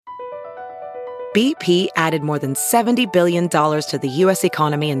BP added more than $70 billion to the U.S.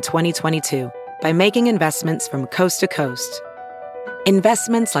 economy in 2022 by making investments from coast to coast.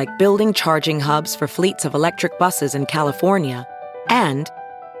 Investments like building charging hubs for fleets of electric buses in California and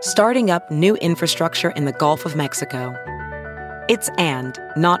starting up new infrastructure in the Gulf of Mexico. It's and,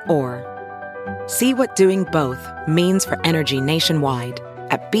 not or. See what doing both means for energy nationwide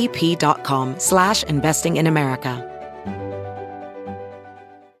at bp.com/investing in America.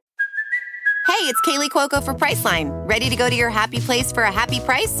 Hey, it's Kaylee Cuoco for Priceline. Ready to go to your happy place for a happy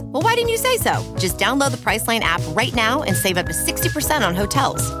price? Well, why didn't you say so? Just download the Priceline app right now and save up to 60% on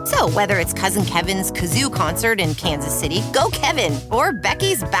hotels. So whether it's Cousin Kevin's Kazoo Concert in Kansas City, go Kevin, or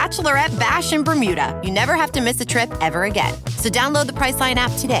Becky's Bachelorette Bash in Bermuda, you never have to miss a trip ever again. So download the Priceline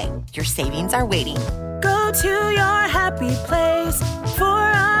app today. Your savings are waiting. Go to your happy place for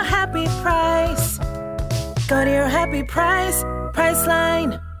a happy price. Go to your happy price,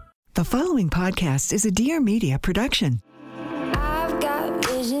 Priceline. The following podcast is a Dear Media production. I've got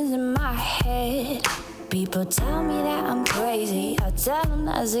visions in my head. People tell me that I'm crazy. I tell them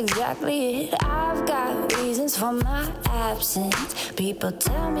that's exactly it. I've got reasons for my absence. People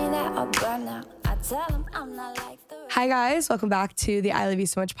tell me that I'll burn out. I tell them I'm not like the rest. Hi guys, welcome back to the I Love You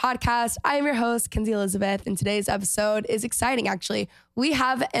So Much podcast. I am your host, Kenzie Elizabeth, and today's episode is exciting actually. We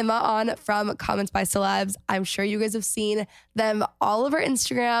have Emma on from Comments by Celebs. I'm sure you guys have seen them all over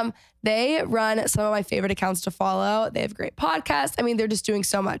Instagram. They run some of my favorite accounts to follow. They have a great podcast. I mean, they're just doing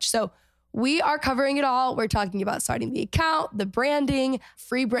so much. So we are covering it all. We're talking about starting the account, the branding,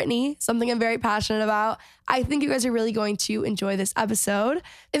 free Britney, something I'm very passionate about. I think you guys are really going to enjoy this episode.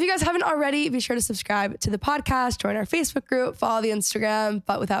 If you guys haven't already, be sure to subscribe to the podcast, join our Facebook group, follow the Instagram.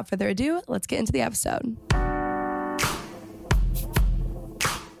 But without further ado, let's get into the episode.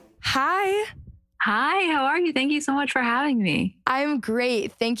 Hi. Hi, how are you? Thank you so much for having me. I'm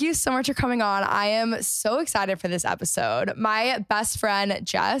great. Thank you so much for coming on. I am so excited for this episode. My best friend,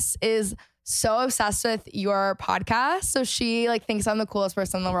 Jess, is so obsessed with your podcast. So she thinks I'm the coolest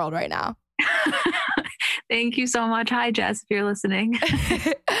person in the world right now. Thank you so much. Hi, Jess, if you're listening.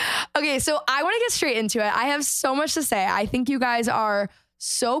 Okay, so I want to get straight into it. I have so much to say. I think you guys are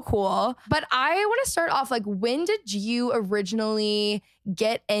so cool. But I want to start off when did you originally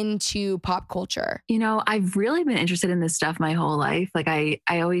get into pop culture? You know, I've really been interested in this stuff my whole life. I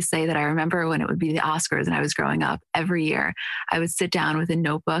always say that I remember when it would be the Oscars and I was growing up every year, I would sit down with a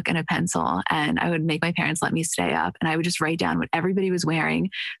notebook and a pencil and I would make my parents let me stay up and I would just write down what everybody was wearing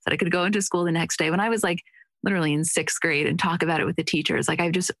so that I could go into school the next day. When I was literally in sixth grade and talk about it with the teachers.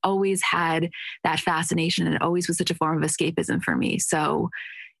 I've just always had that fascination and it always was such a form of escapism for me. So,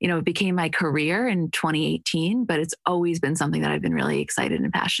 it became my career in 2018, but it's always been something that I've been really excited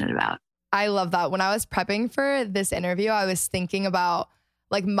and passionate about. I love that. When I was prepping for this interview, I was thinking about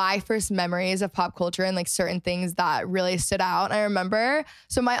my first memories of pop culture and certain things that really stood out. And I remember,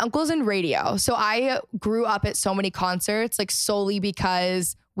 so my uncle's in radio. So I grew up at so many concerts, solely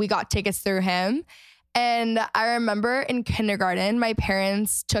because we got tickets through him. And I remember in kindergarten, my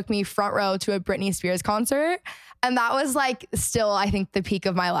parents took me front row to a Britney Spears concert. And that was still, I think, the peak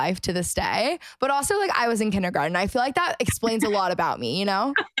of my life to this day. But also I was in kindergarten. I feel that explains a lot about me,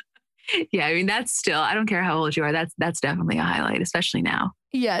 Yeah, I mean, that's still, I don't care how old you are. That's definitely a highlight, especially now.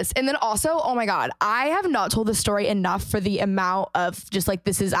 Yes. And then also, oh my God, I have not told the story enough for the amount of just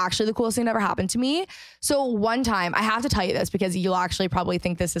this is actually the coolest thing that ever happened to me. So one time, I have to tell you this because you'll actually probably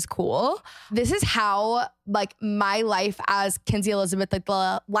think this is cool. This is how my life as Kenzie Elizabeth,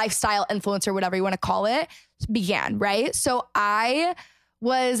 the lifestyle influencer, whatever you want to call it, began, right? So I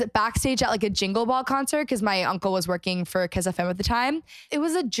was backstage at a Jingle Ball concert because my uncle was working for Kiss FM at the time. It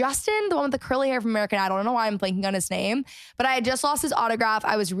was a Justin, the one with the curly hair from American Idol. I don't know why I'm blanking on his name, but I had just lost his autograph.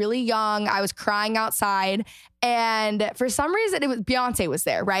 I was really young. I was crying outside. And for some reason, Beyonce was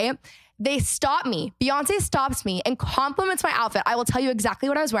there, right? They stopped me. Beyonce stops me and compliments my outfit. I will tell you exactly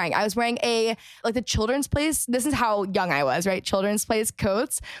what I was wearing. I was wearing the Children's Place. This is how young I was, right? Children's Place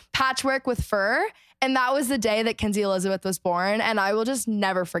coats, patchwork with fur. And that was the day that Kenzie Elizabeth was born. And I will just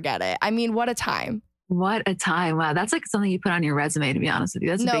never forget it. I mean, what a time. What a time. Wow. That's something you put on your resume, to be honest with you.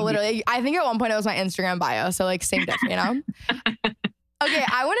 That's no, literally. I think at one point it was my Instagram bio. So same difference, Okay,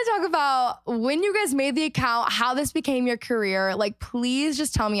 I want to talk about when you guys made the account, how this became your career. Please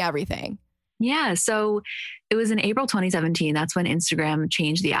just tell me everything. Yeah. So it was in April 2017. That's when Instagram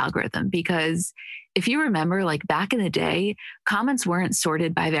changed the algorithm because if you remember, back in the day, comments weren't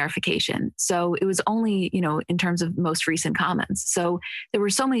sorted by verification. So it was only, in terms of most recent comments. So there were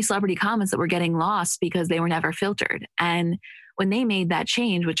so many celebrity comments that were getting lost because they were never filtered. And when they made that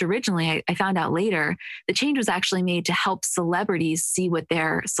change, which originally I found out later, the change was actually made to help celebrities see what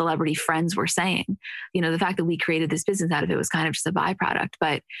their celebrity friends were saying. You know, the fact that we created this business out of it was kind of just a byproduct,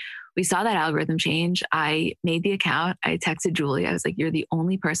 but we saw that algorithm change. I made the account. I texted Julie. I was like, you're the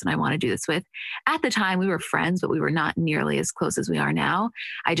only person I want to do this with. At the time, we were friends, but we were not nearly as close as we are now.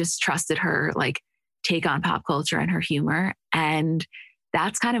 I just trusted her, like, take on pop culture and her humor. And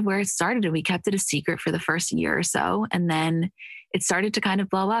that's kind of where it started. And we kept it a secret for the first year or so. And then it started to kind of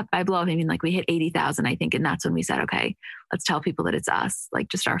blow up. By blow up, I mean, like, we hit 80,000, I think. And that's when we said, okay, let's tell people that it's us, like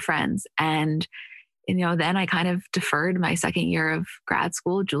just our friends. And you know, then I kind of deferred my second year of grad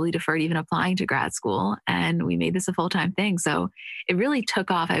school. Julie deferred even applying to grad school, and we made this a full-time thing. So it really took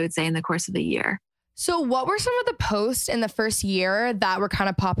off, I would say, in the course of a year. So what were some of the posts in the first year that were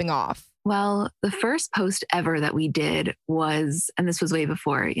kind of popping off? Well, the first post ever that we did was, and this was way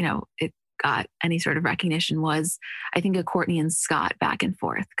before, you know, it got any sort of recognition, was I think a Courtney and Scott back and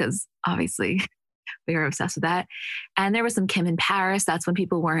forth, because obviously we were obsessed with that. And there was some Kim in Paris. That's when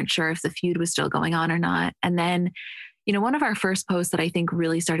people weren't sure if the feud was still going on or not. And then, you know, one of our first posts that I think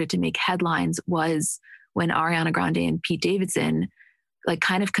really started to make headlines was when Ariana Grande and Pete Davidson like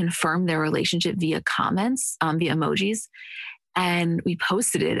kind of confirmed their relationship via comments, via emojis. And we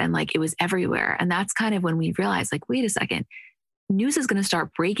posted it and like it was everywhere. And that's kind of when we realized, like, wait a second, news is going to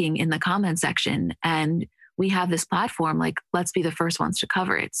start breaking in the comment section. And we have this platform, like, let's be the first ones to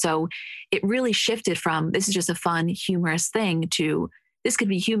cover it. So it really shifted from this is just a fun, humorous thing to this could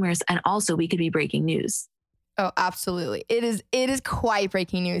be humorous and also we could be breaking news. Oh, absolutely. It is quite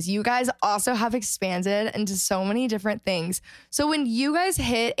breaking news. You guys also have expanded into so many different things. So when you guys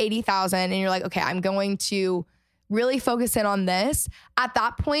hit 80,000 and you're like, okay, I'm going to really focus in on this, at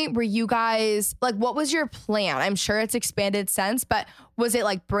that point, were you guys, like, what was your plan? I'm sure it's expanded since, but was it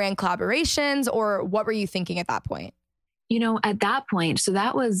like brand collaborations or what were you thinking at that point? You know, at that point, so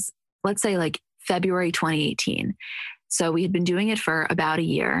that was, let's say, like February 2018. So we had been doing it for about a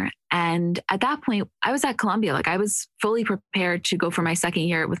year. And at that point, I was at Columbia. Like, I was fully prepared to go for my second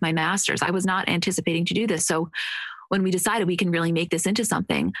year with my master's. I was not anticipating to do this. So when we decided we can really make this into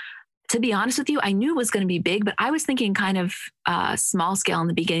something, to be honest with you, I knew it was going to be big, but I was thinking kind of small scale in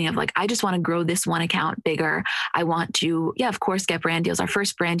the beginning of like, I just want to grow this one account bigger. I want to, of course, get brand deals. Our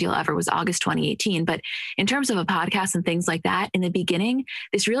first brand deal ever was August 2018. But in terms of a podcast and things like that, in the beginning,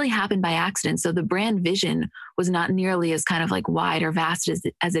 this really happened by accident. So the brand vision was not nearly as kind of like wide or vast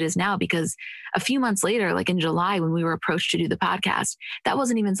as it is now, because a few months later, like in July, when we were approached to do the podcast, that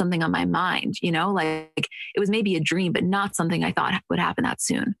wasn't even something on my mind, you know, like it was maybe a dream, but not something I thought would happen that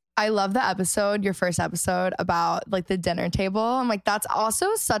soon. I love the episode, your first episode about like the dinner table. I'm like, that's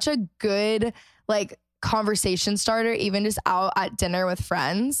also such a good like conversation starter, even just out at dinner with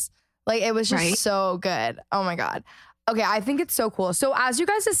friends. Like it was just so good. Oh my God. Okay. I think it's so cool. So as you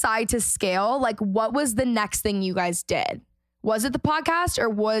guys decide to scale, like what was the next thing you guys did? Was it the podcast or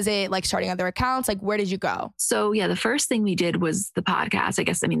was it like starting other accounts? Like where did you go? So the first thing we did was the podcast,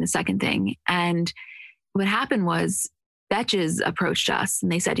 the second thing. And what happened was Betches approached us and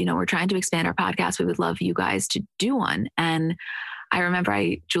they said, you know, we're trying to expand our podcast. We would love you guys to do one. And I remember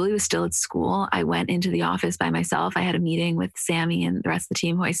Julie was still at school. I went into the office by myself. I had a meeting with Sammy and the rest of the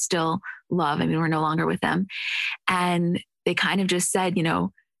team who I still love. I mean, we're no longer with them. And they kind of just said, you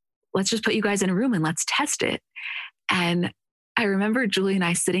know, let's just put you guys in a room and let's test it. And I remember Julie and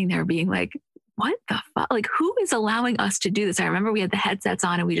I sitting there being like, what the fuck? Like, who is allowing us to do this? I remember we had the headsets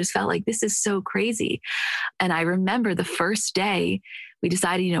on and we just felt like this is so crazy. And I remember the first day we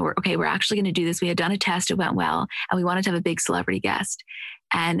decided, you know, we're actually going to do this. We had done a test. It went well. And we wanted to have a big celebrity guest.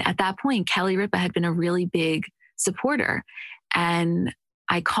 And at that point, Kelly Ripa had been a really big supporter. And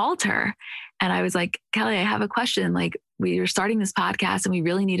I called her and I was like, Kelly, I have a question. Like, we were starting this podcast and we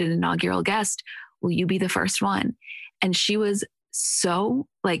really needed an inaugural guest. Will you be the first one? And she was so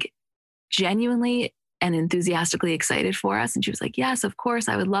like genuinely and enthusiastically excited for us. And she was like, yes, of course,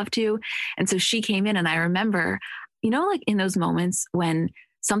 I would love to. And so she came in and I remember, you know, like in those moments when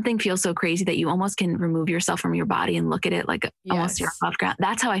something feels so crazy that you almost can remove yourself from your body and look at it like almost you're above ground.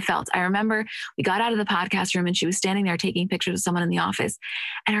 That's how I felt. I remember we got out of the podcast room and she was standing there taking pictures of someone in the office.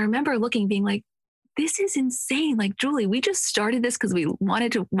 And I remember looking, being like, this is insane. Like, Julie, we just started this because we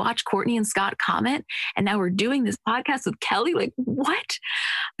wanted to watch Courtney and Scott comment. And now we're doing this podcast with Kelly. Like, what?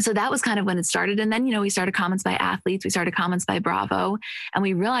 So that was kind of when it started. And then, you know, we started comments by athletes. We started comments by Bravo. And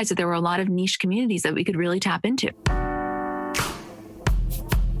we realized that there were a lot of niche communities that we could really tap into.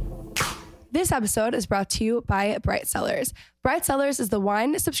 This episode is brought to you by Bright Cellars. Bright Cellars is the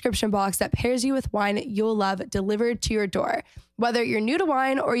wine subscription box that pairs you with wine you'll love delivered to your door. Whether you're new to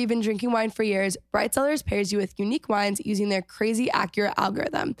wine or you've been drinking wine for years, Bright Cellars pairs you with unique wines using their crazy accurate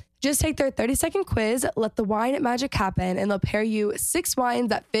algorithm. Just take their 30-second quiz, let the wine magic happen, and they'll pair you 6 wines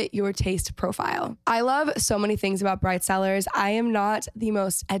that fit your taste profile. I love so many things about Bright Cellars. I am not the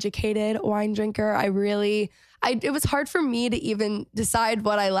most educated wine drinker. It was hard for me to even decide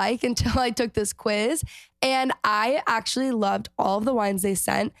what I like until I took this quiz. And I actually loved all of the wines they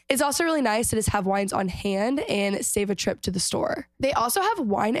sent. It's also really nice to just have wines on hand and save a trip to the store. They also have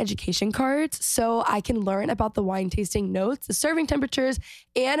wine education cards, so I can learn about the wine tasting notes, the serving temperatures,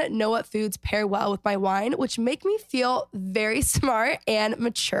 and know what foods pair well with my wine, which make me feel very smart and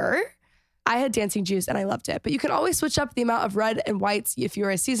mature. I had dancing juice and I loved it, but you can always switch up the amount of red and whites if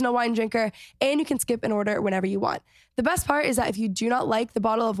you're a seasonal wine drinker, and you can skip an order whenever you want. The best part is that if you do not like the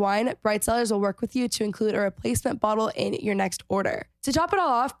bottle of wine, Bright Cellars will work with you to include a replacement bottle in your next order. To top it all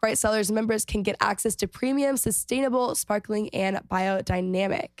off, Bright Cellars members can get access to premium, sustainable, sparkling, and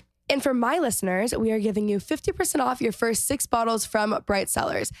biodynamic. And for my listeners, we are giving you 50% off your first 6 bottles from Bright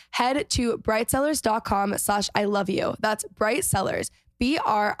Cellars. Head to brightcellars.com/I-love-you. That's Bright Cellars.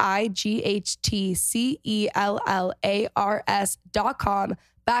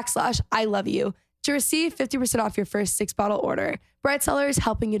 brightcellars.com/I-love-you to receive 50% off your first 6-bottle order. Bright Cellars,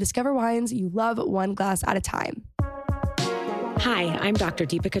 helping you discover wines you love one glass at a time. Hi, I'm Dr.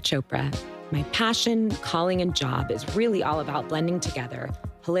 Deepika Chopra. My passion, calling, and job is really all about blending together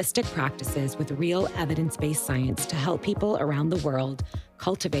holistic practices with real evidence-based science to help people around the world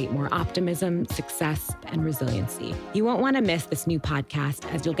cultivate more optimism, success, and resiliency. You won't want to miss this new podcast,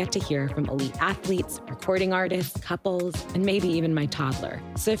 as you'll get to hear from elite athletes, recording artists, couples, and maybe even my toddler.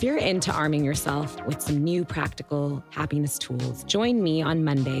 So if you're into arming yourself with some new practical happiness tools, join me on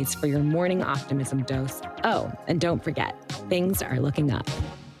Mondays for your morning optimism dose. Oh, and don't forget, things are looking up.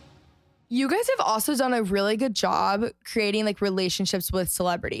 You guys have also done a really good job creating like relationships with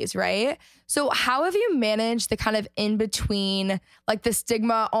celebrities, right? So how have you managed the kind of in between, like the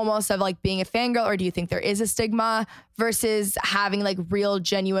stigma almost of like being a fangirl, or do you think there is a stigma, versus having like real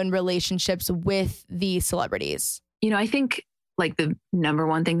genuine relationships with the celebrities? You know, I think like the number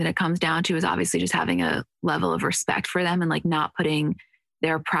one thing that it comes down to is obviously just having a level of respect for them and like not putting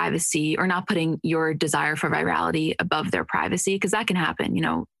their privacy or not putting your desire for virality above their privacy, because that can happen, you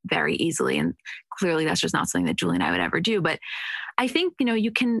know, very easily. And clearly that's just not something that Julie and I would ever do. But I think, you know, you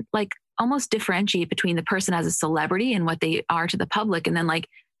can like almost differentiate between the person as a celebrity and what they are to the public. And then like,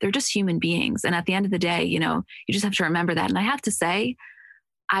 they're just human beings. And at the end of the day, you know, you just have to remember that. And I have to say,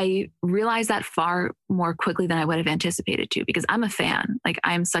 I realized that far more quickly than I would have anticipated to, because I'm a fan. Like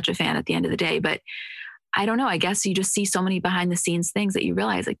I'm such a fan at the end of the day, but I don't know. I guess you just see so many behind the scenes things that you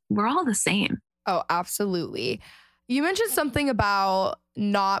realize like we're all the same. Oh, absolutely. You mentioned something about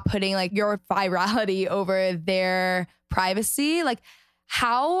not putting like your virality over their privacy. Like,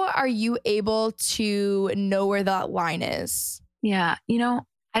 how are you able to know where that line is? Yeah. You know,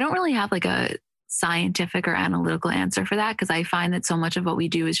 I don't really have like a scientific or analytical answer for that, because I find that so much of what we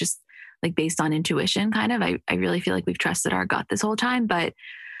do is just like based on intuition kind of. I really feel like we've trusted our gut this whole time, but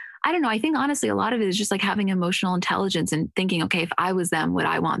I don't know. I think honestly, a lot of it is just like having emotional intelligence and thinking, okay, if I was them, would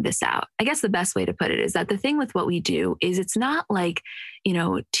I want this out? I guess the best way to put it is that the thing with what we do is it's not like, you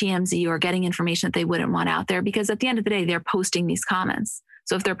know, TMZ or getting information that they wouldn't want out there, because at the end of the day, they're posting these comments.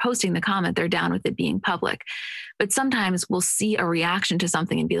 So if they're posting the comment, they're down with it being public. But sometimes we'll see a reaction to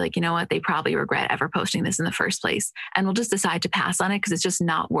something and be like, you know what, they probably regret ever posting this in the first place. And we'll just decide to pass on it because it's just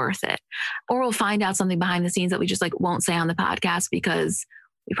not worth it. Or we'll find out something behind the scenes that we just like won't say on the podcast because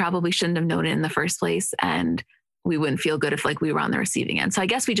we probably shouldn't have known it in the first place. And we wouldn't feel good if like we were on the receiving end. So I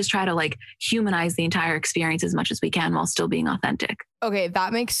guess we just try to like humanize the entire experience as much as we can while still being authentic. Okay,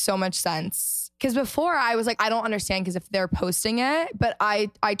 that makes so much sense. Because before I was like, I don't understand because if they're posting it, but I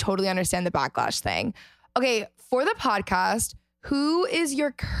totally understand the backlash thing. Okay, for the podcast, who is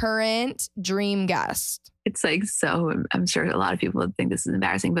your current dream guest? It's like, so I'm sure a lot of people would think this is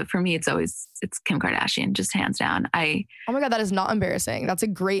embarrassing, but for me, it's Kim Kardashian, just hands down. Oh my God, that is not embarrassing. That's a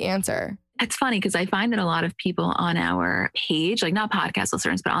great answer. It's funny because I find that a lot of people on our page, like not podcast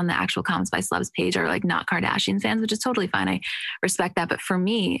listeners, but on the actual Comments by Celebs page are like not Kardashian fans, which is totally fine. I respect that. But for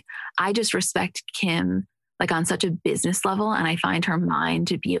me, I just respect Kim like on such a business level. And I find her mind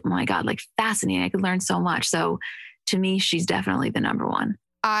to be, oh my God, like fascinating. I could learn so much. So to me, she's definitely the number one.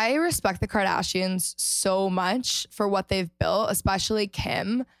 I respect the Kardashians so much for what they've built, especially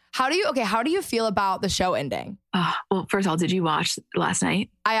Kim. How do you feel about the show ending? Well, first of all, did you watch last night?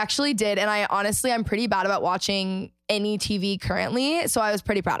 I actually did. And I'm pretty bad about watching any TV currently. So I was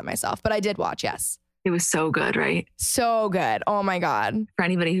pretty proud of myself, but I did watch, yes. It was so good, right? So good. Oh my God. For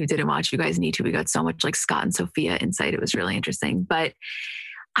anybody who didn't watch, you guys need to. We got so much like Scott and Sophia insight. It was really interesting. But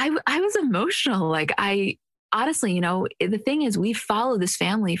I was emotional. Like honestly, the thing is we followed this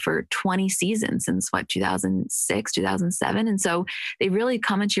family for 20 seasons since 2006, 2007. And so they really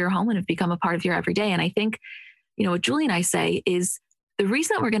come into your home and have become a part of your everyday. And I think, what Julie and I say is the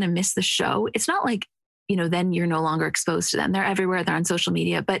reason that we're going to miss the show, it's not like, then you're no longer exposed to them. They're everywhere. They're on social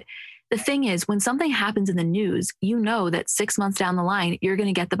media. But the thing is, when something happens in the news, that 6 months down the line, you're going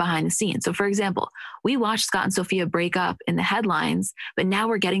to get the behind the scenes. So for example, we watched Scott and Sophia break up in the headlines, but now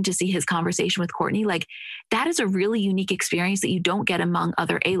we're getting to see his conversation with Courtney. Like that is a really unique experience that you don't get among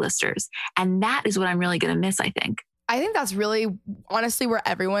other A-listers. And that is what I'm really going to miss, I think. I think that's really honestly where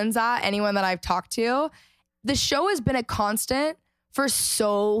everyone's at, anyone that I've talked to. The show has been a constant for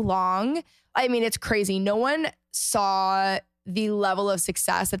so long. I mean, it's crazy. No one saw the level of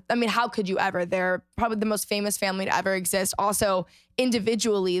success. How could you ever? They're probably the most famous family to ever exist. Also,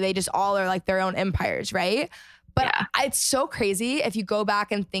 individually, they just all are like their own empires, right? But yeah. It's so crazy if you go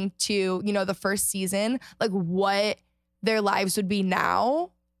back and think to, the first season, like what their lives would be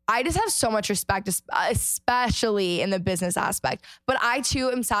now. I just have so much respect, especially in the business aspect. But I too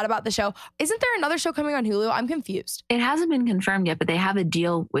am sad about the show. Isn't there another show coming on Hulu? I'm confused. It hasn't been confirmed yet, but they have a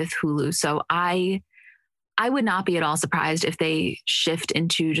deal with Hulu. So I would not be at all surprised if they shift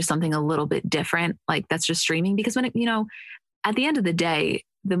into just something a little bit different, like that's just streaming. Because when at the end of the day,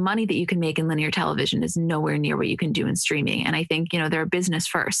 the money that you can make in linear television is nowhere near what you can do in streaming. And I think, they're a business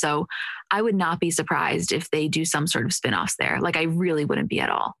first. So I would not be surprised if they do some sort of spinoffs there. Like I really wouldn't be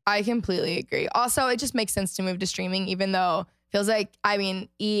at all. I completely agree. Also, it just makes sense to move to streaming, even though it feels like,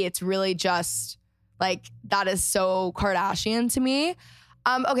 it's really just like, that is so Kardashian to me.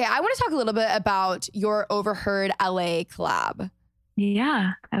 Okay, I want to talk a little bit about your Overheard LA collab.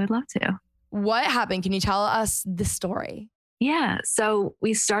 Yeah, I would love to. What happened? Can you tell us the story? Yeah, so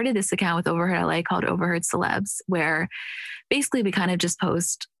we started this account with Overheard LA called Overheard Celebs, where basically we kind of just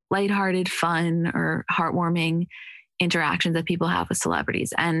post lighthearted, fun, or heartwarming interactions that people have with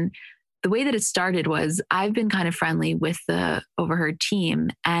celebrities. And the way that it started was I've been kind of friendly with the Overheard team.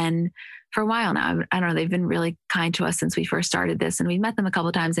 And for a while now, I don't know, they've been really kind to us since we first started this. And we've met them a couple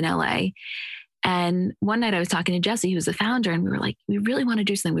of times in LA. And one night I was talking to Jesse, who's the founder, and we were like, we really want to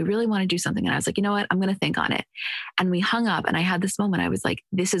do something. We really want to do something. And I was like, you know what? I'm going to think on it. And we hung up and I had this moment. I was like,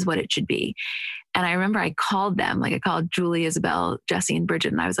 this is what it should be. And I remember I called them, like I called Julie, Isabel, Jesse, and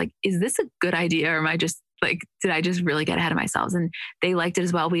Bridget. And I was like, is this a good idea? Or am I just like, did I just really get ahead of myself? And they liked it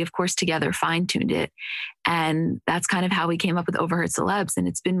as well. We, of course, together fine-tuned it. And that's kind of how we came up with Overheard Celebs. And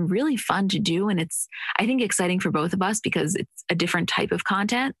it's been really fun to do. And it's, I think, exciting for both of us because it's a different type of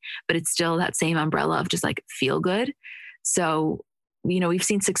content, but it's still that same umbrella of just like feel good. So, we've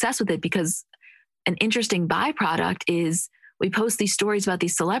seen success with it because an interesting byproduct is we post these stories about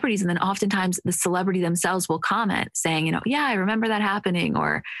these celebrities, and then oftentimes the celebrity themselves will comment saying, yeah, I remember that happening,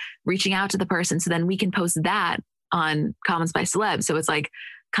 or reaching out to the person. So then we can post that on Comments by Celebs. So it's like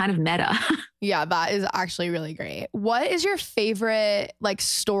kind of meta. Yeah, that is actually really great. What is your favorite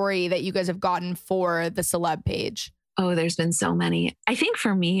story that you guys have gotten for the celeb page? Oh, there's been so many. I think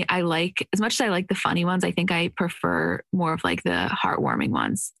for me, I like, as much as I like the funny ones, I think I prefer more of the heartwarming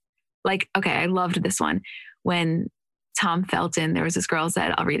ones. Okay, I loved this one. When Tom Felton, there was this girl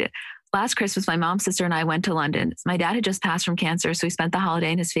said, I'll read it. Last Christmas, my mom, sister, and I went to London. My dad had just passed from cancer, so we spent the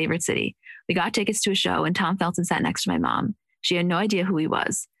holiday in his favorite city. We got tickets to a show, and Tom Felton sat next to my mom. She had no idea who he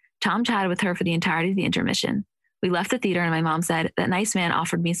was. Tom chatted with her for the entirety of the intermission. We left the theater, and my mom said, that nice man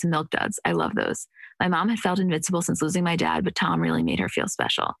offered me some milk duds. I love those. My mom had felt invincible since losing my dad, but Tom really made her feel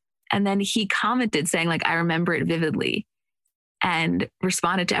special. And then he commented saying, I remember it vividly, and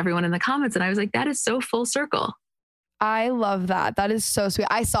responded to everyone in the comments. And I was like, that is so full circle. I love that. That is so sweet.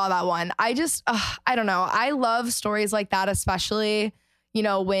 I saw that one. I just, I don't know. I love stories like that, especially,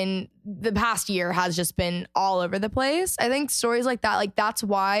 when the past year has just been all over the place. I think stories like that, that's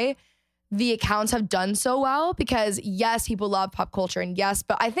why the accounts have done so well, because yes, people love pop culture, and yes,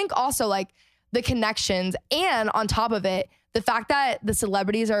 but I think also the connections, and on top of it, the fact that the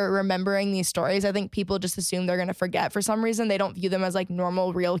celebrities are remembering these stories, I think people just assume they're going to forget for some reason. They don't view them as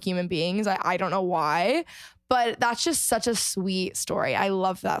normal, real human beings. I don't know why, but that's just such a sweet story. I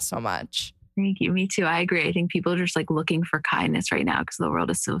love that so much. Thank you. Me too. I agree. I think people are just looking for kindness right now because the world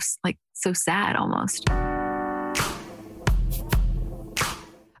is so so sad almost.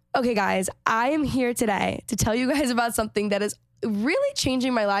 Okay, guys, I am here today to tell you guys about something that is really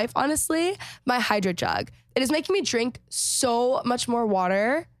changing my life, honestly, my Hydro Jug. It is making me drink so much more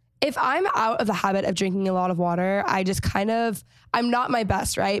water. If I'm out of the habit of drinking a lot of water, I'm not my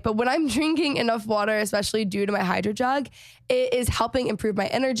best, right? But when I'm drinking enough water, especially due to my Hydro Jug, it is helping improve my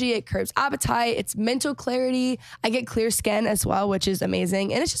energy. It curbs appetite. It's mental clarity. I get clear skin as well, which is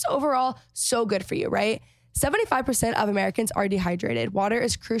amazing. And it's just overall so good for you, right? 75% of Americans are dehydrated. Water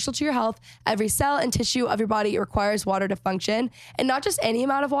is crucial to your health. Every cell and tissue of your body requires water to function. And not just any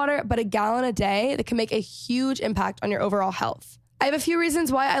amount of water, but a gallon a day that can make a huge impact on your overall health. I have a few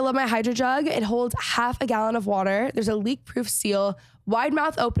reasons why I love my Hydro Jug. It holds half a gallon of water. There's a leak-proof seal, wide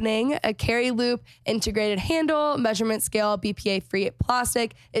mouth opening, a carry loop, integrated handle, measurement scale, BPA-free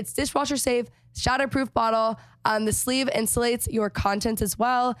plastic. It's dishwasher safe, shatterproof bottle. The sleeve insulates your contents as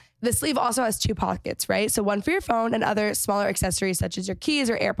well. The sleeve also has 2 pockets, right? So one for your phone and other smaller accessories such as your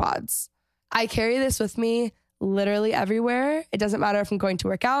keys or AirPods. I carry this with me literally everywhere. It doesn't matter if I'm going to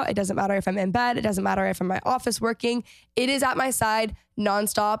work out. It doesn't matter if I'm in bed. It doesn't matter if I'm in my office working. It is at my side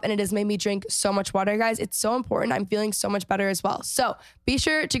nonstop, and it has made me drink so much water, guys. It's so important. I'm feeling so much better as well. So be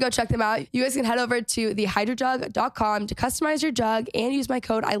sure to go check them out. You guys can head over to thehydrojug.com to customize your jug and use my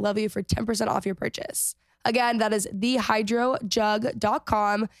code I love you for 10% off your purchase. Again, that is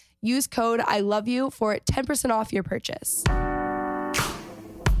thehydrojug.com. Use code I love you for 10% off your purchase.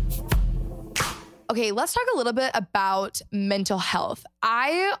 Okay, let's talk a little bit about mental health.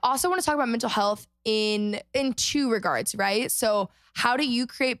 I also want to talk about mental health in 2 regards, right? So how do you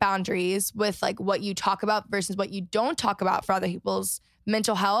create boundaries with like what you talk about versus what you don't talk about for other people's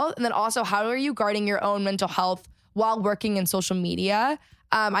mental health? And then also, how are you guarding your own mental health while working in social media?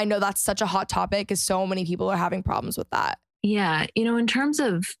 I know that's such a hot topic because so many people are having problems with that. Yeah. In terms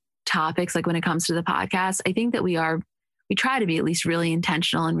of topics, like when it comes to the podcast, I think that we try to be at least really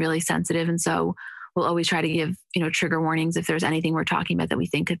intentional and really sensitive. And so we'll always try to give, trigger warnings if there's anything we're talking about that we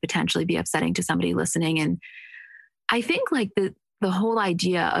think could potentially be upsetting to somebody listening. And I think like the whole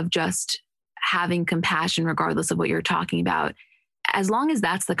idea of just having compassion, regardless of what you're talking about, as long as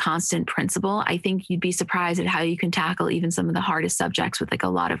that's the constant principle, I think you'd be surprised at how you can tackle even some of the hardest subjects with like a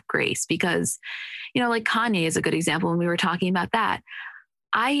lot of grace. Because, like Kanye is a good example when we were talking about that.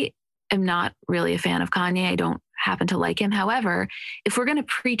 I am not really a fan of Kanye. I don't happen to like him. However, if we're going to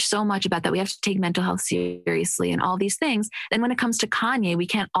preach so much about that, we have to take mental health seriously and all these things. Then when it comes to Kanye, we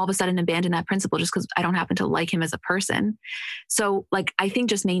can't all of a sudden abandon that principle just because I don't happen to like him as a person. So like, I think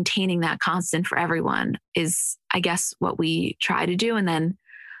just maintaining that constant for everyone is, I guess, what we try to do. And then,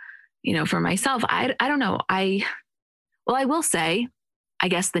 for myself, I don't know. I will say, I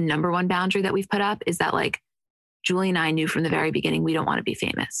guess the number one boundary that we've put up is that like Julie and I knew from the very beginning, we don't want to be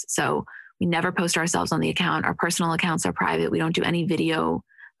famous. So we never post ourselves on the account. Our personal accounts are private. We don't do any video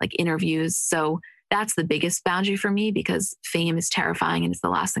like interviews. So that's the biggest boundary for me because fame is terrifying and it's the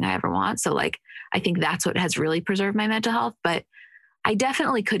last thing I ever want. So like, I think that's what has really preserved my mental health, but I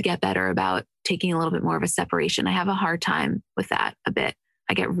definitely could get better about taking a little bit more of a separation. I have a hard time with that a bit.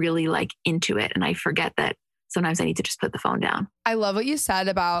 I get really like into it and I forget that sometimes I need to just put the phone down. I love what you said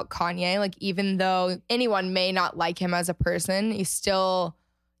about Kanye. Like, even though anyone may not like him as a person, he's still,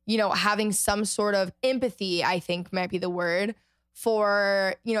 having some sort of empathy, I think might be the word,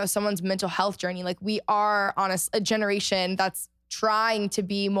 for, someone's mental health journey. Like, we are on a generation that's trying to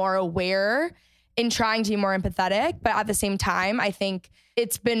be more aware and trying to be more empathetic. But at the same time, I think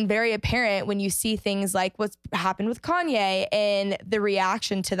it's been very apparent when you see things like what's happened with Kanye and the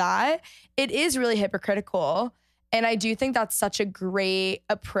reaction to that, it is really hypocritical. And I do think that's such a great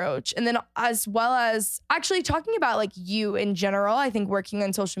approach. And then as well as actually talking about like you in general, I think working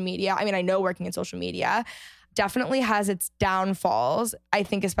on social media, I know working in social media definitely has its downfalls. I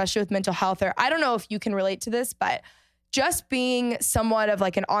think especially with mental health, or I don't know if you can relate to this, but just being somewhat of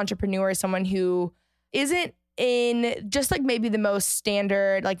like an entrepreneur, someone who isn't in just like maybe the most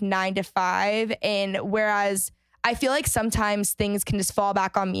standard like 9 to 5. And whereas I feel like sometimes things can just fall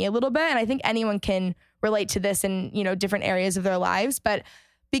back on me a little bit. And I think anyone can relate to this in, different areas of their lives. But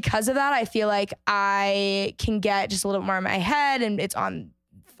because of that, I feel like I can get just a little more in my head and it's online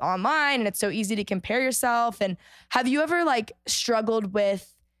and it's so easy to compare yourself. And have you ever like struggled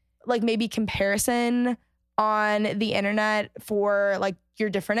with like maybe comparison on the internet for like your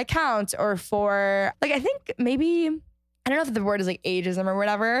different accounts or for like, I think maybe, I don't know if the word is like ageism or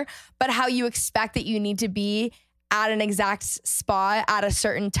whatever, but how you expect that you need to be at an exact spot at a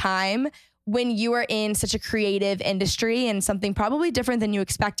certain time when you are in such a creative industry and something probably different than you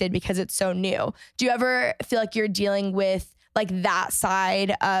expected because it's so new. Do you ever feel like you're dealing with like that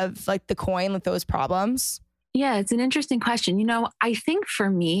side of like the coin, like those problems? Yeah, it's an interesting question. I think for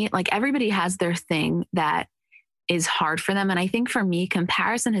me, like everybody has their thing that is hard for them. And I think for me,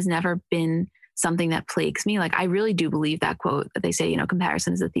 comparison has never been something that plagues me. Like, I really do believe that quote that they say, you know,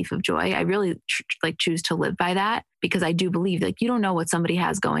 comparison is a thief of joy. I really choose to live by that, because I do believe, like, you don't know what somebody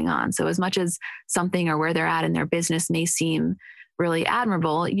has going on. So as much as something or where they're at in their business may seem really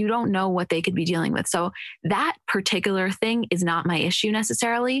admirable, you don't know what they could be dealing with. So that particular thing is not my issue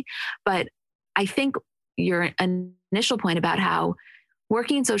necessarily. But I think your initial point about how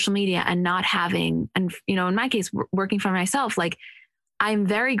working in social media and not having, and, you know, in my case, working for myself, like, I'm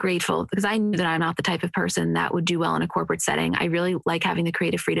very grateful, because I knew that I'm not the type of person that would do well in a corporate setting. I really like having the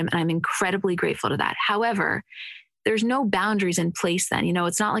creative freedom, and I'm incredibly grateful to that. However, there's no boundaries in place then. You know,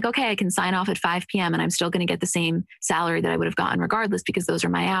 it's not like, okay, I can sign off at 5 p.m. and I'm still going to get the same salary that I would have gotten regardless, because those are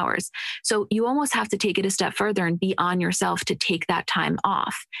my hours. So you almost have to take it a step further and be on yourself to take that time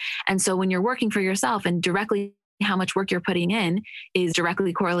off. And so when you're working for yourself, and directly how much work you're putting in is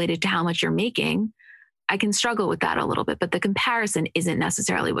directly correlated to how much you're making, I can struggle with that a little bit, but the comparison isn't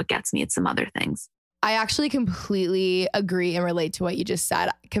necessarily what gets me. It's some other things. I actually completely agree and relate to what you just said.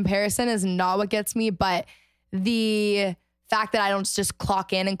 Comparison is not what gets me, but the fact that I don't just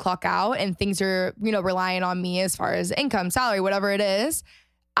clock in and clock out and things are, you know, relying on me as far as income, salary, whatever it is,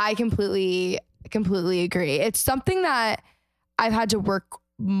 I completely agree. It's something that I've had to work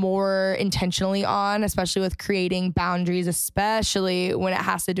more intentionally on, especially with creating boundaries, especially when it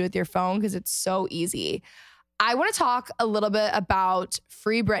has to do with your phone, because it's so easy. I want to talk a little bit about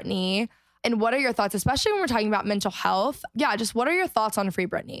Free Britney, and what are your thoughts, especially when we're talking about mental health? Yeah, just what are your thoughts on Free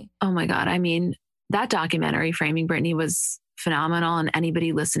Britney? Oh my God. I mean, that documentary, Framing Britney, was phenomenal. And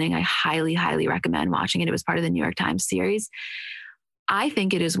anybody listening, I highly, highly recommend watching it. It was part of the New York Times series. I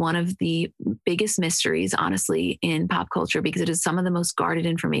think it is one of the biggest mysteries, honestly, in pop culture, because it is some of the most guarded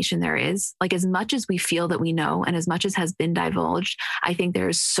information there is. Like, as much as we feel that we know, and as much as has been divulged, I think there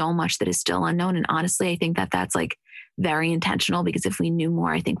is so much that is still unknown. And honestly, I think that that's like very intentional, because if we knew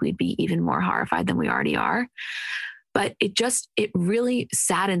more, I think we'd be even more horrified than we already are. But it really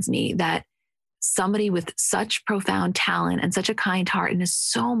saddens me that somebody with such profound talent and such a kind heart, and has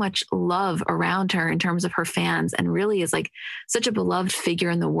so much love around her in terms of her fans, and really is like such a beloved figure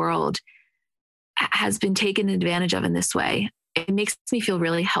in the world, has been taken advantage of in this way. It makes me feel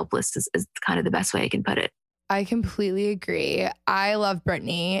really helpless, is kind of the best way I can put it. I completely agree. I love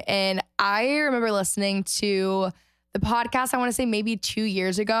Britney. And I remember listening to the podcast, I want to say maybe 2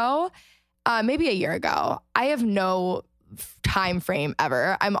 years ago, maybe a year ago. I have no time frame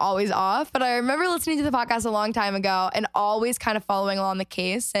ever. I'm always off, but I remember listening to the podcast a long time ago and always kind of following along the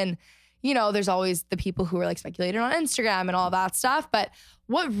case. And, you know, there's always the people who are like speculating on Instagram and all that stuff. But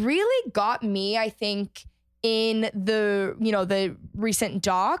what really got me, I think, in the, you know, the recent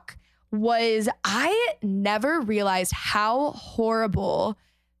doc was I never realized how horrible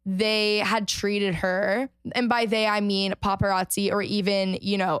they had treated her. And by they, I mean paparazzi, or even,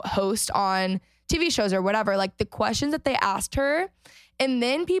 you know, host on TV shows or whatever, like the questions that they asked her. And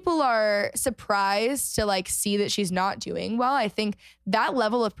then people are surprised to like see that she's not doing well. I think that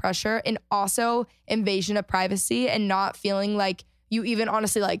level of pressure, and also invasion of privacy, and not feeling like you even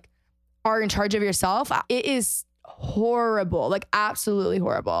honestly like are in charge of yourself, it is horrible, like absolutely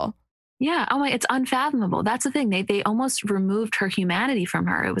horrible. Yeah. Oh my, it's unfathomable. That's the thing. They almost removed her humanity from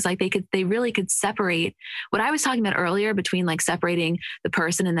her. It was like they really could separate what I was talking about earlier between like separating the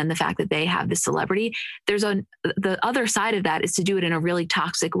person and then the fact that they have this celebrity. The other side of that is to do it in a really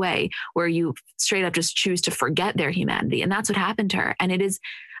toxic way, where you straight up just choose to forget their humanity. And that's what happened to her. And it is,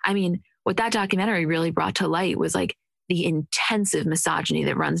 I mean, what that documentary really brought to light was like the intensive misogyny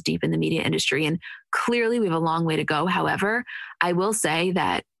that runs deep in the media industry. And clearly we have a long way to go. However, I will say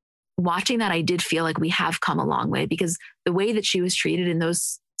that watching that, I did feel like we have come a long way, because the way that she was treated in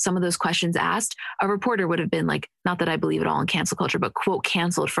some of those questions asked, a reporter would have been like, not that I believe at all in cancel culture, but quote,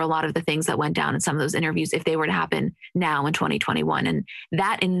 canceled for a lot of the things that went down in some of those interviews if they were to happen now in 2021. And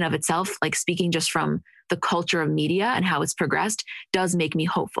that in and of itself, like speaking just from the culture of media and how it's progressed, does make me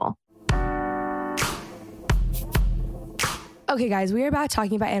hopeful. Okay, guys, we are back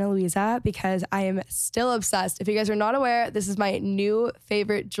talking about Ana Luisa because I am still obsessed. If you guys are not aware, this is my new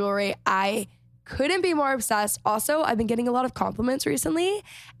favorite jewelry. I couldn't be more obsessed. Also, I've been getting a lot of compliments recently,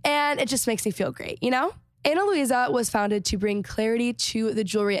 and it just makes me feel great, you know? Ana Luisa was founded to bring clarity to the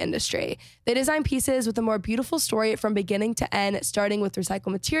jewelry industry. They design pieces with a more beautiful story from beginning to end, starting with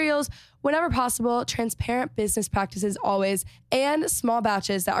recycled materials, whenever possible, transparent business practices always, and small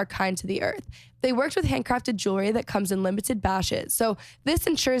batches that are kind to the earth. They worked with handcrafted jewelry that comes in limited batches, so this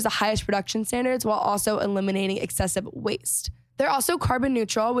ensures the highest production standards while also eliminating excessive waste. They're also carbon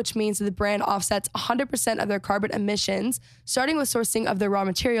neutral, which means that the brand offsets 100% of their carbon emissions, starting with sourcing of their raw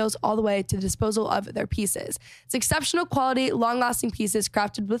materials all the way to the disposal of their pieces. It's exceptional quality, long-lasting pieces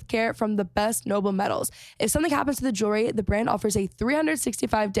crafted with care from the best noble metals. If something happens to the jewelry, the brand offers a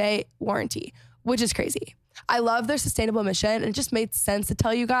 365-day warranty, which is crazy. I love their sustainable mission, and it just made sense to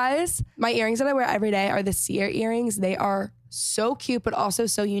tell you guys. My earrings that I wear every day are the Seer earrings. They are so cute, but also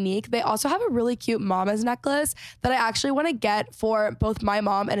so unique. They also have a really cute mama's necklace that I actually want to get for both my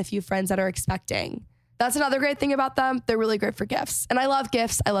mom and a few friends that are expecting. That's another great thing about them. They're really great for gifts. And I love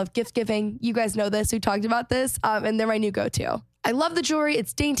gifts. I love gift giving. You guys know this. We talked about this, and they're my new go-to. I love the jewelry.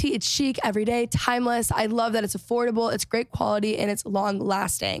 It's dainty, it's chic, everyday, timeless. I love that it's affordable, it's great quality, and it's long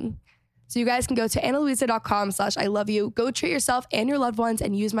lasting. So you guys can go to analuisa.com/ILOVEYOU. Go treat yourself and your loved ones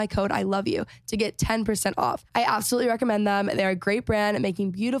and use my code I love you to get 10% off. I absolutely recommend them. They're a great brand at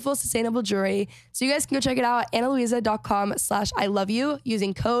making beautiful, sustainable jewelry. So you guys can go check it out at analuisa.com/ILOVEYOU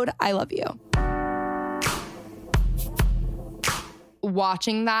using code I love you.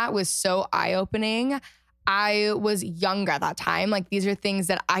 Watching that was so eye-opening. I was young at that time. Like, these are things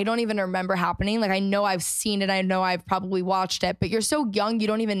that I don't even remember happening. Like, I know I've seen it. I know I've probably watched it, but you're so young. You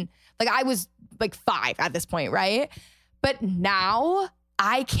don't even, like, I was like 5 at this point, right? But now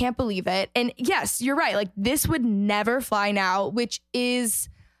I can't believe it. And yes, you're right. Like, this would never fly now, which is,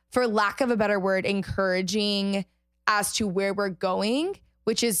 for lack of a better word, encouraging as to where we're going,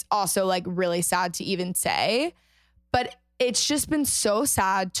 which is also like really sad to even say. But it's just been so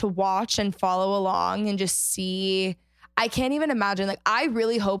sad to watch and follow along and just see. I can't even imagine. Like, I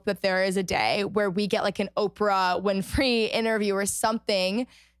really hope that there is a day where we get like an Oprah Winfrey interview or something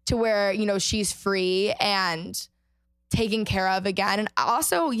to where, you know, she's free and taken care of again. And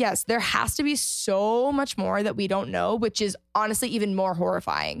also, yes, there has to be so much more that we don't know, which is honestly even more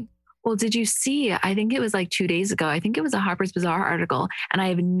horrifying. Well, did you see, I think it was like 2 days ago, I think it was a Harper's Bazaar article, and I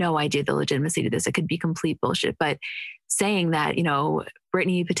have no idea the legitimacy to this. It could be complete bullshit, but saying that, you know,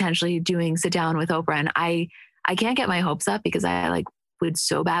 Britney potentially doing sit down with Oprah, and I can't get my hopes up because I like would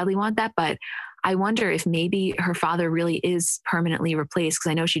so badly want that. But I wonder if maybe her father really is permanently replaced,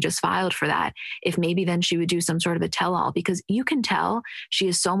 because I know she just filed for that. If maybe then she would do some sort of a tell-all, because you can tell she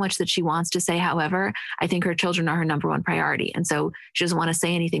has so much that she wants to say. However, I think her children are her number one priority. And so she doesn't want to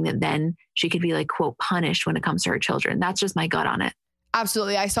say anything that then she could be like, quote, punished when it comes to her children. That's just my gut on it.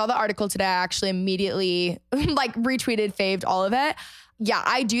 Absolutely. I saw the article today. I actually immediately like retweeted, faved all of it. Yeah,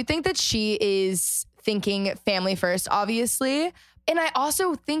 I do think that she is thinking family first, obviously. And I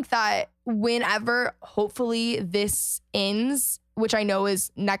also think that whenever, hopefully, this ends, which I know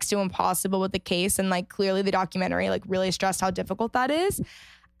is next to impossible with the case, and like clearly the documentary like really stressed how difficult that is,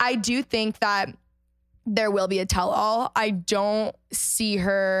 I do think that there will be a tell-all. I don't see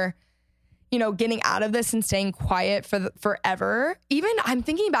her, you know, getting out of this and staying quiet for forever. Even I'm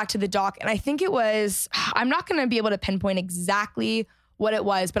thinking back to the doc, and I think it was, I'm not going to be able to pinpoint exactly what it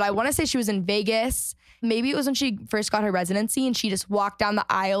was, but I want to say she was in Vegas. Maybe it was when she first got her residency and she just walked down the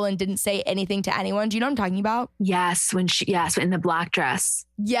aisle and didn't say anything to anyone. Do you know what I'm talking about? Yes, in the black dress.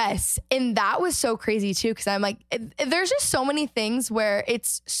 Yes. And that was so crazy too, because I'm like, there's just so many things where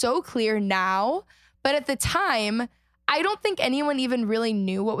it's so clear now, but at the time, I don't think anyone even really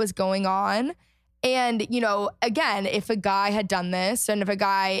knew what was going on. And, you know, again, if a guy had done this, and if a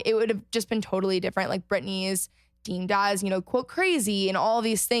guy, it would have just been totally different. Like, Britney is deemed as, you know, quote, crazy and all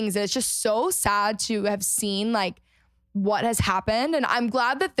these things. And it's just so sad to have seen like what has happened. And I'm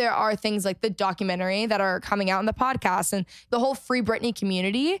glad that there are things like the documentary that are coming out in the podcast and the whole Free Britney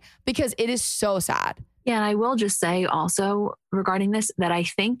community, because it is so sad. Yeah. And I will just say also regarding this, that I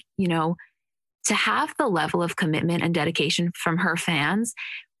think, you know, to have the level of commitment and dedication from her fans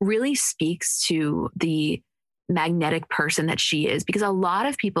really speaks to the magnetic person that she is, because a lot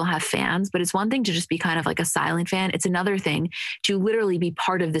of people have fans, but it's one thing to just be kind of like a silent fan. It's another thing to literally be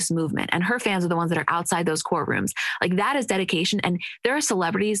part of this movement. And her fans are the ones that are outside those courtrooms. Like, that is dedication. And there are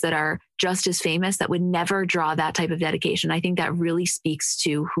celebrities that are just as famous that would never draw that type of dedication. I think that really speaks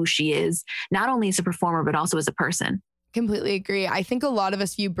to who she is, not only as a performer, but also as a person. Completely agree. I think a lot of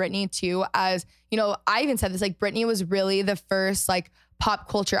us view Britney too as, you know, I even said this, like, Britney was really the first like pop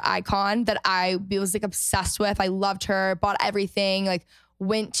culture icon that I was like obsessed with. I loved her, bought everything, like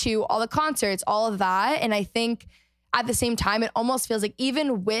went to all the concerts, all of that. And I think at the same time, it almost feels like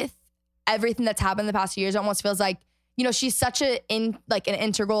even with everything that's happened in the past few years, it almost feels like, you know, she's such an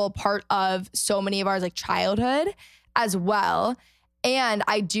integral part of so many of our like childhood as well. And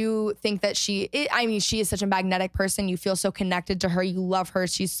I do think that she is such a magnetic person. You feel so connected to her. You love her.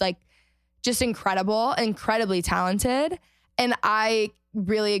 She's like just incredible, incredibly talented. And I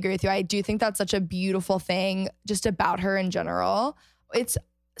really agree with you. I do think that's such a beautiful thing just about her in general. It's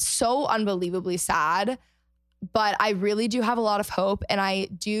so unbelievably sad, but I really do have a lot of hope. And I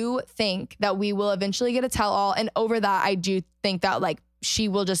do think that we will eventually get a tell all. And over that, I do think that like she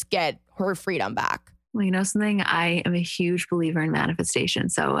will just get her freedom back. Well, you know something? I am a huge believer in manifestation.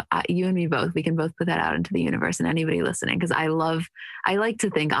 So you and me both, we can both put that out into the universe and anybody listening. Because I like to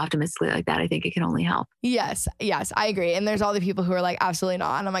think optimistically like that. I think it can only help. Yes, I agree. And there's all the people who are like, absolutely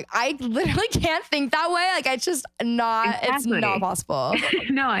not. And I'm like, I literally can't think that way. Like, it's just not, It's not possible.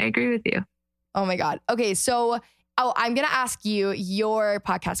 No, I agree with you. Oh my God. Okay. So, I'm going to ask you your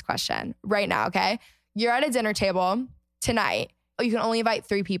podcast question right now. Okay. You're at a dinner table tonight. You can only invite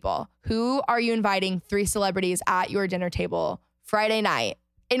 3 people. Who are you inviting? 3 celebrities at your dinner table Friday night.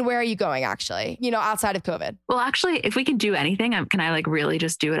 And where are you going actually? You know, outside of COVID. Well, actually, if we can do anything, can I like really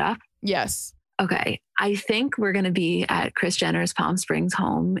just do it up? Yes. Okay. I think we're going to be at Kris Jenner's Palm Springs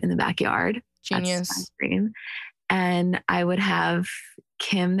home in the backyard. Genius. And I would have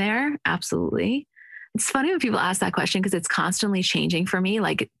Kim there. Absolutely. It's funny when people ask that question because it's constantly changing for me,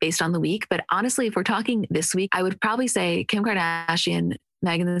 like based on the week. But honestly, if we're talking this week, I would probably say Kim Kardashian,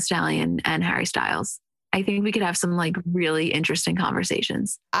 Megan Thee Stallion, and Harry Styles. I think we could have some like really interesting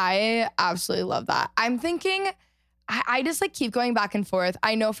conversations. I absolutely love that. I'm thinking, I just like keep going back and forth.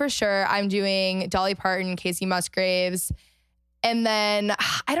 I know for sure I'm doing Dolly Parton, Casey Musgraves. And then,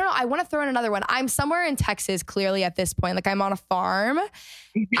 I don't know, I want to throw in another one. I'm somewhere in Texas, clearly at this point. Like I'm on a farm.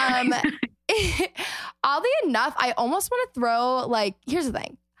 Oddly enough, I almost want to throw like, here's the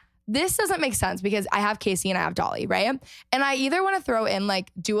thing. This doesn't make sense because I have Casey and I have Dolly, right? And I either want to throw in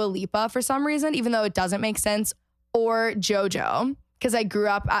like Dua Lipa for some reason, even though it doesn't make sense, or JoJo, because I grew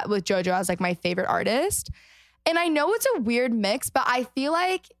up with JoJo as like my favorite artist. And I know it's a weird mix, but I feel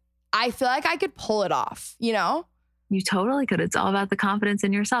like I could pull it off, you know? You totally could. It's all about the confidence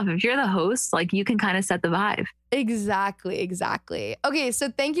in yourself. If you're the host, like you can kind of set the vibe. Exactly. Okay, so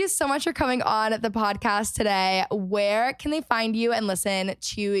thank you so much for coming on the podcast today. Where can they find you and listen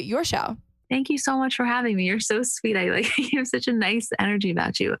to your show? Thank you so much for having me. You're so sweet. You have such a nice energy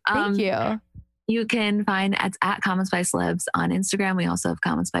about you. Thank you. You can find at Comments by Celebs on Instagram. We also have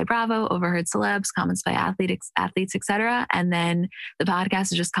Comments by Bravo, Overheard Celebs, Comments by Athletes, etc. And then the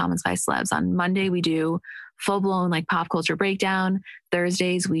podcast is just Comments by Celebs. On Monday, we do full-blown like pop culture breakdown.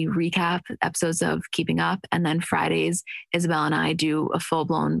 Thursdays, we recap episodes of Keeping Up. And then Fridays, Isabel and I do a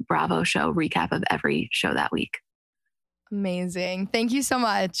full-blown Bravo show recap of every show that week. Amazing. Thank you so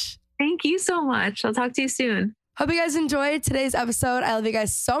much. Thank you so much. I'll talk to you soon. Hope you guys enjoyed today's episode. I love you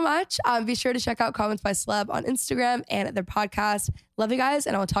guys so much. Be sure to check out Comments by Celeb on Instagram and their podcast. Love you guys,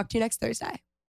 and I will talk to you next Thursday.